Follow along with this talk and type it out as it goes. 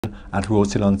at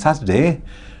Rose Hill on Saturday.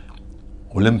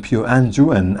 Olympio Andrew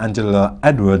and Angela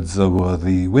Edwards were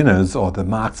the winners, or the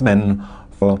marksmen,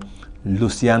 for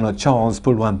Luciano Charles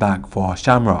pulled one back for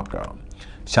Shamrock.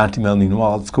 Shantimel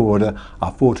meanwhile scored a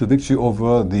 4-2 victory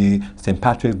over the St.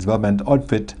 Patrick's Development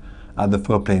outfit at the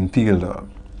Fur Plain Field.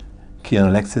 Kian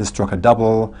Alexis struck a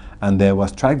double, and there were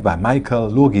strikes by Michael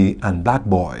Logie and Black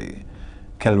Boy.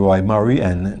 Kelroy Murray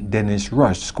and Dennis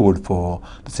Rush scored for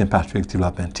the St. Patrick's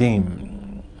Development team.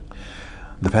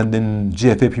 Defending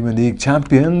GFA Premier League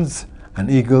champions and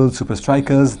Eagles Super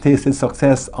Strikers tasted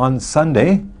success on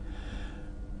Sunday.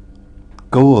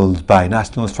 Goals by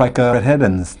national striker Redhead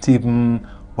and Stephen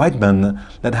Whiteman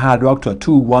led Hard Rock to a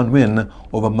 2-1 win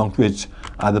over Monkridge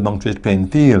at the Monkridge playing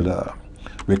field.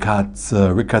 Ricketts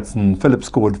and Phillips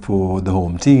scored for the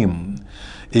home team.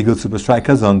 Eagles Super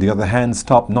Strikers, on the other hand,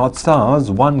 stopped North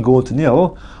Stars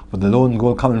 1-0, with the lone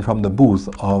goal coming from the booth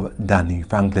of Danny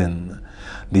Franklin.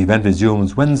 The event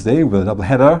resumes Wednesday with a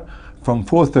doubleheader from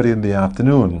 4:30 in the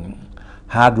afternoon.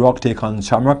 Hard Rock take on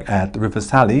Shamrock at River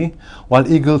Sally, while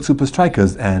Eagles Super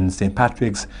Strikers and St.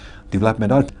 Patrick's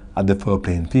Development out at the Fur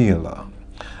Plain Field.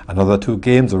 Another 2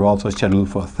 games are also scheduled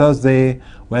for Thursday,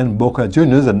 when Boca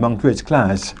Juniors and Monkridge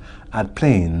clash at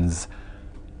Plains,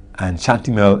 and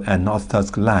Shantimel and North Stars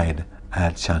collide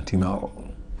at Shantimel.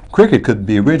 Cricket could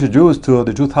be reintroduced to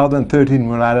the 2013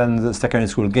 Rhode Island Secondary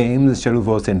School Games scheduled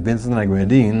for St. Vincent and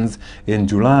Grenadines in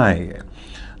July.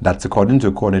 That's according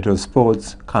to Coordinator of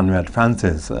Sports Conrad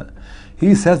Francis.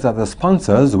 He says that the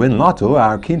sponsors, Win Lotto,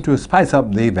 are keen to spice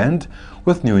up the event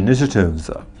with new initiatives.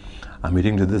 A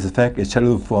meeting to this effect is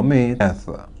scheduled for May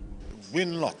 10th.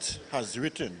 Win Lot has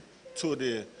written to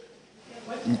the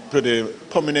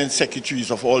permanent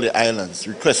secretaries of all the islands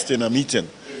requesting a meeting,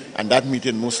 and that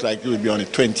meeting most likely will be on the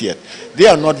 20th. They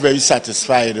are not very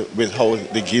satisfied with how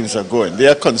the games are going. They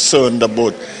are concerned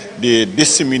about the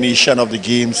dissemination of the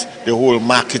games, the whole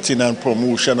marketing and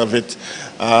promotion of it.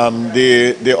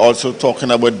 They're also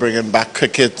talking about bringing back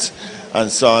cricket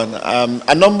and so on.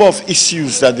 A number of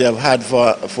issues that they have had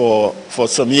for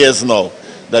some years now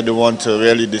that they want to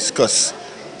really discuss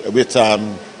with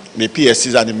the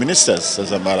PSCs and the ministers,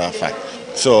 as a matter of fact.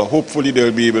 So hopefully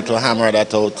they'll be able to hammer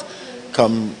that out.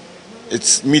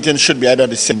 Its meeting should be either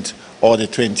the 7th or the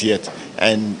 20th,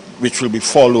 and which will be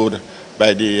followed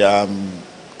by the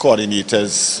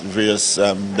coordinators, various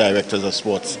directors of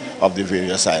sports of the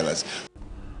various islands.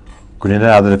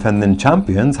 Grenada, the defending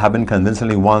champions, having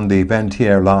convincingly won the event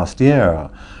here last year.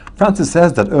 Francis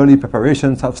says that early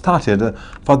preparations have started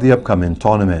for the upcoming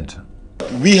tournament.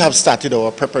 We have started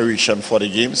our preparation for the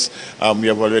games. We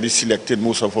have already selected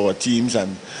most of our teams,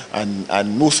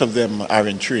 and most of them are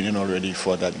in training already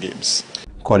for that games.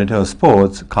 Coordinator of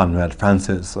Sports, Conrad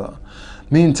Francis.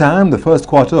 Meantime, the first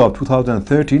quarter of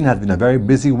 2013 has been a very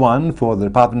busy one for the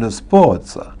Department of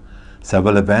Sports.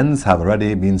 Several events have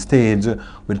already been staged,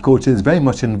 with coaches very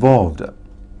much involved.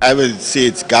 I would say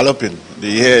it's galloping. The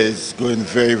year is going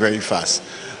very, very fast.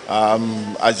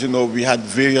 As you know, we had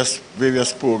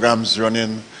various programs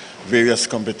running, various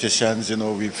competitions. You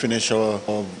know, we finished our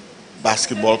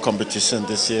basketball competition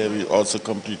this year. We also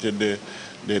completed the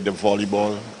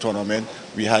volleyball tournament.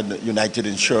 We had United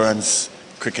Insurance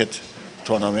cricket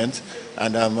tournament,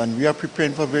 and we are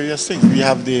preparing for various things. We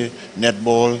have the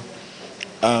netball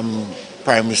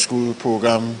primary school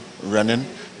program running.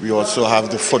 We also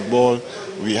have the football.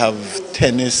 We have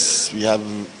tennis. We have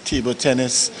table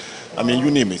tennis. I mean,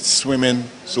 you name it, swimming.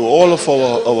 So all of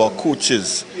our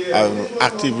coaches are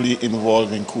actively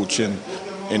involved in coaching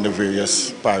in the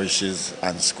various parishes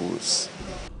and schools.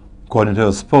 Coordinator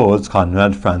of Sports,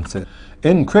 Conrad Francis.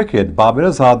 In cricket,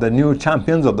 Barbados are the new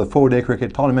champions of the 4-day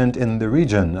cricket tournament in the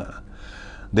region.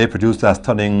 They produced a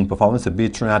stunning performance to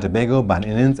beat Trinidad and Tobago by an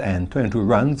innings and 22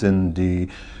 runs in the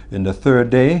 3rd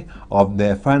day of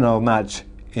their final match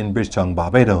in Bridgetown,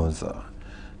 Barbados.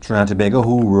 Trinidad and Tobago,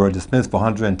 who were dismissed for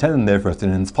 110 in their first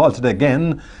innings, faltered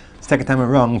again, second time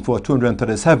around for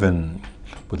 237,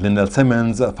 with Lyndall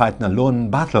Simmons fighting a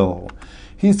lone battle.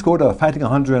 He scored a fighting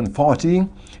 140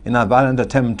 in a valiant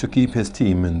attempt to keep his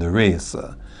team in the race.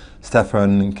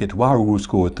 Stephen Kitwaru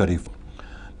scored 34.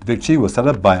 The victory was set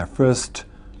up by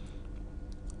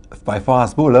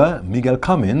fast bowler Miguel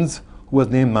Cummins, who was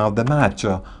named man of the match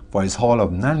for his haul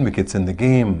of 9 wickets in the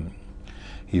game.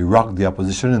 He rocked the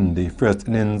opposition in the first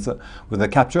innings with a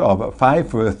capture of 5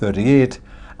 for 38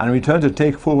 and returned to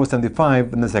take 4 for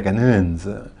 75 in the second innings.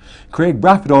 Craig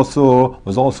Bradford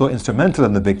was also instrumental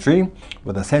in the victory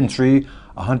with a century,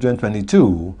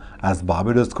 122, as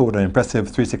Barbados scored an impressive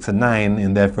 3, 6 and 9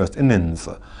 in their first innings.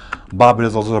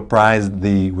 Barbados also surprised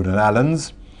the Woodland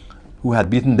Islands, who had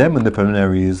beaten them in the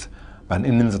preliminaries ran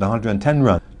innings at 110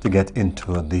 runs to get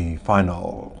into the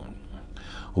final.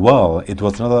 Well, it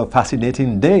was another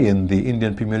fascinating day in the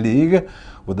Indian Premier League,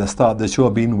 with the star of the show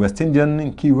being West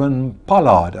Indian Kieran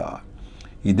Pollard.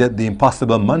 He did the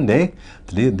impossible Monday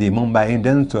to lead the Mumbai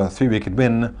Indians to a 3-wicket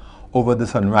win over the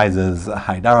Sunrisers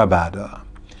Hyderabad.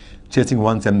 Chasing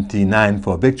 179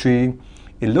 for victory,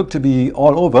 it looked to be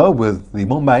all over, with the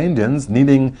Mumbai Indians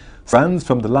needing runs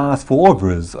from the last 4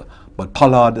 overs, but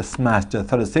Pollard smashed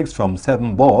 36 from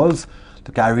 7 balls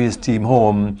to carry his team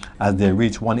home as they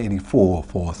reached 184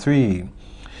 for 3.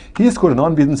 He scored an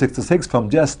unbeaten 66 from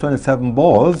just 27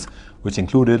 balls, which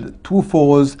included 2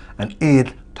 4s and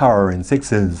 8 towering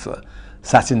 6s.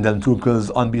 Sachin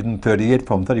Tendulkar's unbeaten 38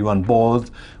 from 31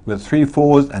 balls with 3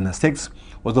 4s and a 6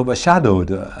 was overshadowed.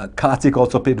 Karthik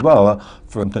also played well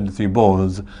from 23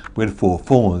 balls with 4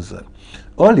 4s.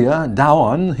 Earlier,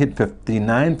 Dhawan hit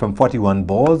 59 from 41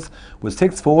 balls with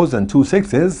 6 4s and 2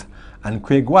 6s, and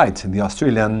Craig White, the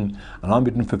Australian, an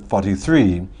unbeaten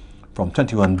 43 from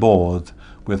 21 balls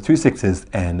with 3 6s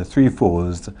and 3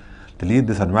 4s to lead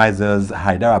the Sunrisers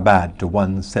Hyderabad to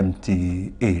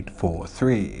 178 for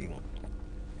 3.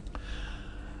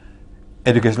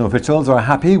 Educational officials are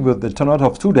happy with the turnout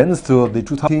of students to the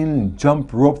 2018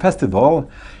 Jump Rope Festival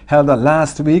held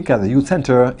last week at the Youth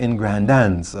Centre in Grand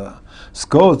Dance.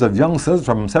 Scores of youngsters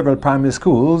from several primary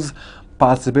schools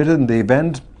participated in the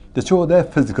event to show their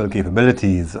physical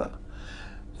capabilities.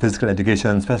 Physical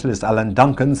education specialist Alan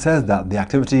Duncan says that the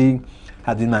activity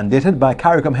has been mandated by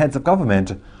CARICOM heads of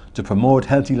government to promote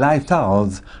healthy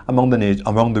lifestyles among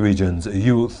the region's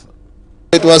youth.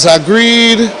 It was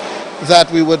agreed that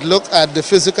we would look at the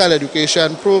physical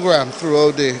education program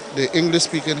throughout the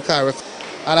English-speaking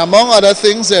CARICOM. And among other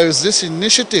things, there is this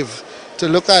initiative to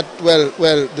look at,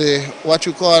 what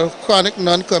you call chronic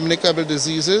non-communicable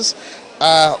diseases,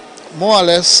 more or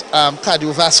less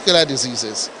cardiovascular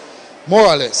diseases, more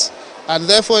or less. And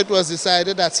therefore it was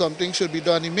decided that something should be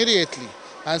done immediately.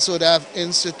 And so they have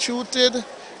instituted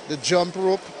the jump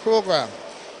rope program.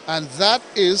 And that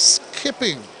is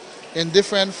skipping in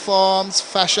different forms,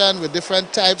 fashion, with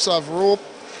different types of rope,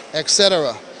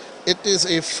 etc. It is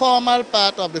a formal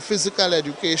part of the physical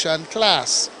education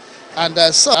class. And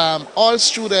as such, all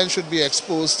students should be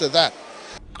exposed to that.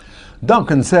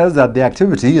 Duncan says that the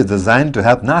activity is designed to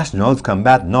help nationals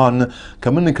combat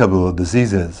non-communicable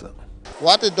diseases.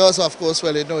 What it does, of course,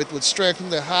 it would strengthen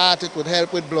the heart, it would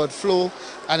help with blood flow,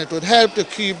 and it would help to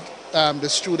keep the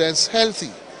students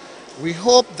healthy. We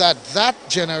hope that that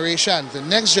generation, the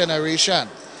next generation,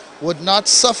 would not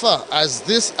suffer as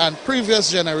this and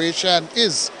previous generation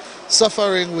is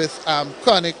suffering with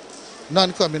chronic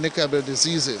non-communicable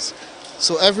diseases.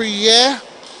 So every year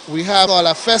we have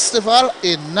a festival,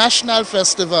 a national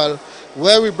festival,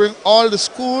 where we bring all the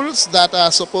schools that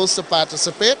are supposed to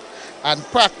participate and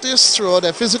practice throughout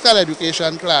their physical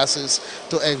education classes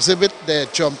to exhibit their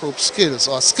jump rope skills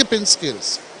or skipping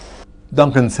skills.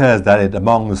 Duncan says that it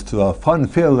amounts to a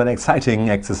fun-filled and exciting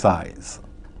exercise.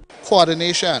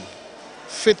 Coordination,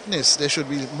 fitness, they should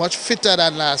be much fitter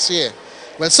than last year.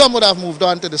 Well, some would have moved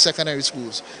on to the secondary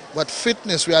schools, but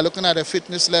fitness, we are looking at a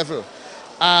fitness level.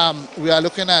 We are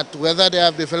looking at whether they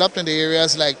have developed in the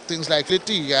areas like things like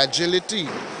agility,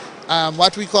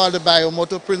 what we call the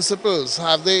biomotor principles.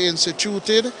 Have they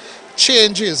instituted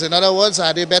changes? In other words,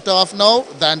 are they better off now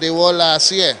than they were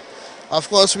last year? Of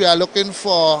course, we are looking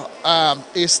for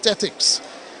aesthetics,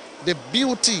 the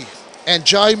beauty,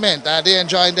 enjoyment. Are they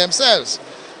enjoying themselves?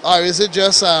 Or is it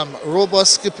just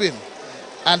robust skipping?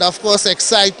 And of course,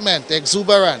 excitement,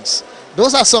 exuberance.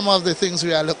 Those are some of the things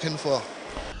we are looking for.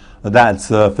 That's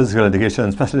physical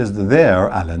education specialist there,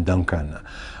 Alan Duncan.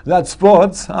 That's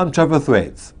sports. I'm Trevor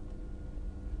Thwaites.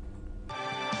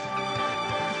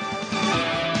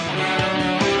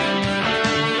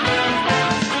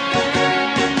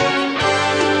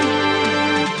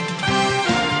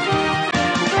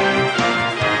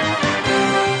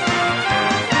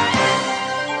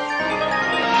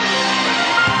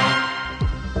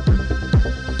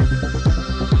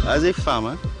 As a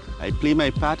farmer, I play my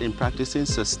part in practicing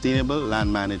sustainable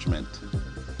land management.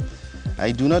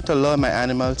 I do not allow my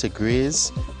animal to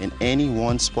graze in any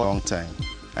one spot long time.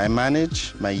 I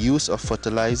manage my use of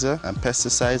fertilizer and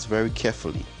pesticides very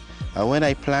carefully. And when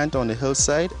I plant on the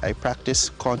hillside, I practice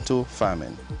contour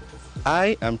farming.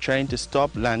 I am trying to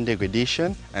stop land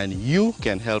degradation, and you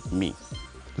can help me.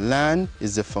 Land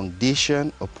is the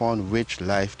foundation upon which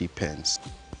life depends.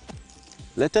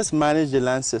 Let us manage the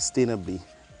land sustainably.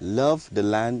 Love the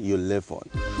land you live on.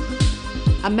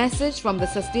 A message from the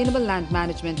Sustainable Land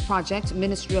Management Project,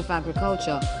 Ministry of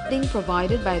Agriculture, being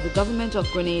provided by the Government of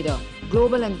Grenada.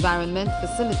 Global Environment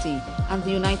Facility and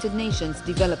the United Nations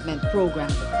Development Programme.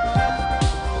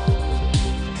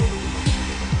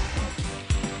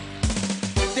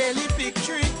 Daily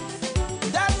victory,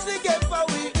 that's the game for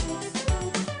we.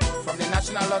 From the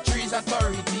National Lotteries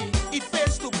Authority, it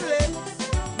pays to play,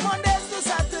 Mondays to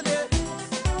Saturday.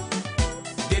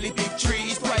 Daily victory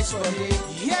is twice per day.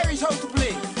 Here is how to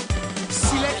play.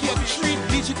 Select your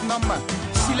 3-digit number.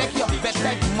 Select your bet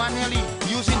type manually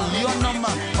using your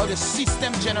number or the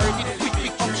system generated quick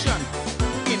pick option.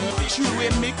 In 3-way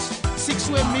mix,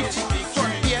 6-way mix,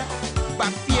 front pair,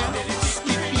 back pair,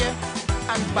 split pair,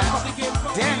 and backup.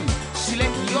 Then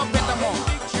select your bet amount.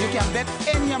 You can bet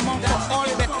any amount for all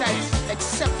bet types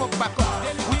except for backup,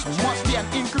 which must be an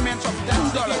increment of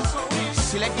 $2.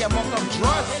 Select the amount of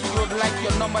draws you would like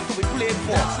your number to be played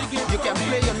for. You can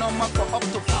play your number for up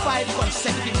to 5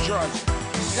 consecutive draws.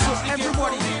 So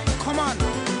everybody, come on,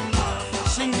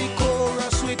 sing the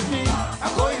chorus with me.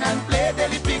 I'm going and play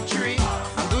Daily Victory.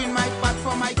 I'm doing my part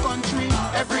for my country.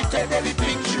 Every day Daily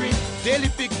Victory. Daily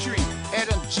Victory,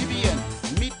 aired on GBN,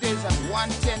 middays at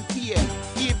 1:10 p.m.,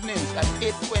 evenings at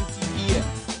 8:20 p.m.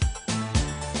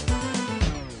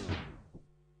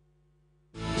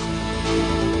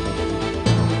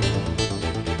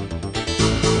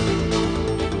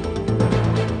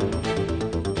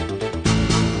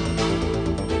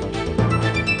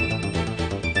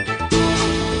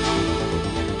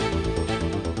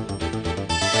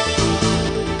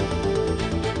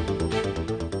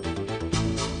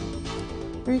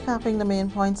 Recapping the main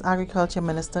points, Agriculture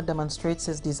Minister demonstrates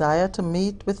his desire to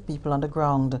meet with people on the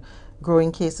ground.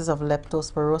 Growing cases of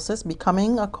leptospirosis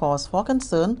becoming a cause for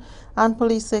concern, and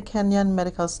police say Kenyan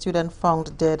medical student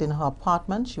found dead in her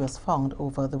apartment. She was found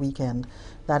over the weekend.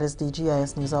 That is the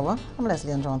GIS News Hour. I'm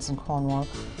Leslie Ann Johnson Cornwall.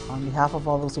 On behalf of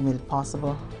all those who made it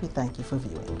possible, we thank you for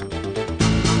viewing.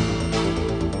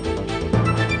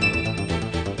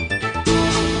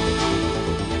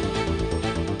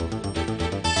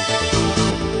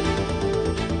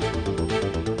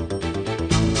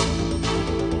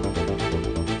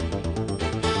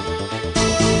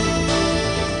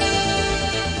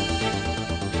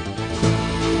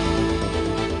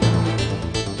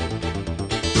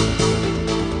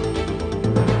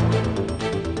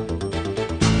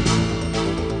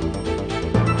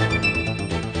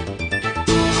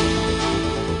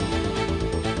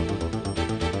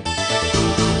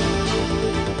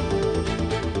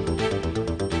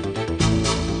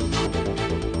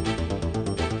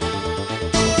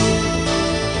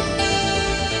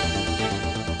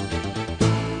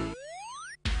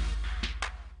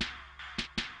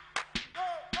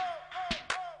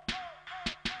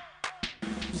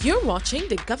 You're watching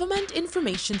the Government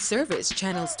Information Service,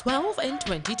 channels 12 and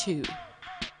 22.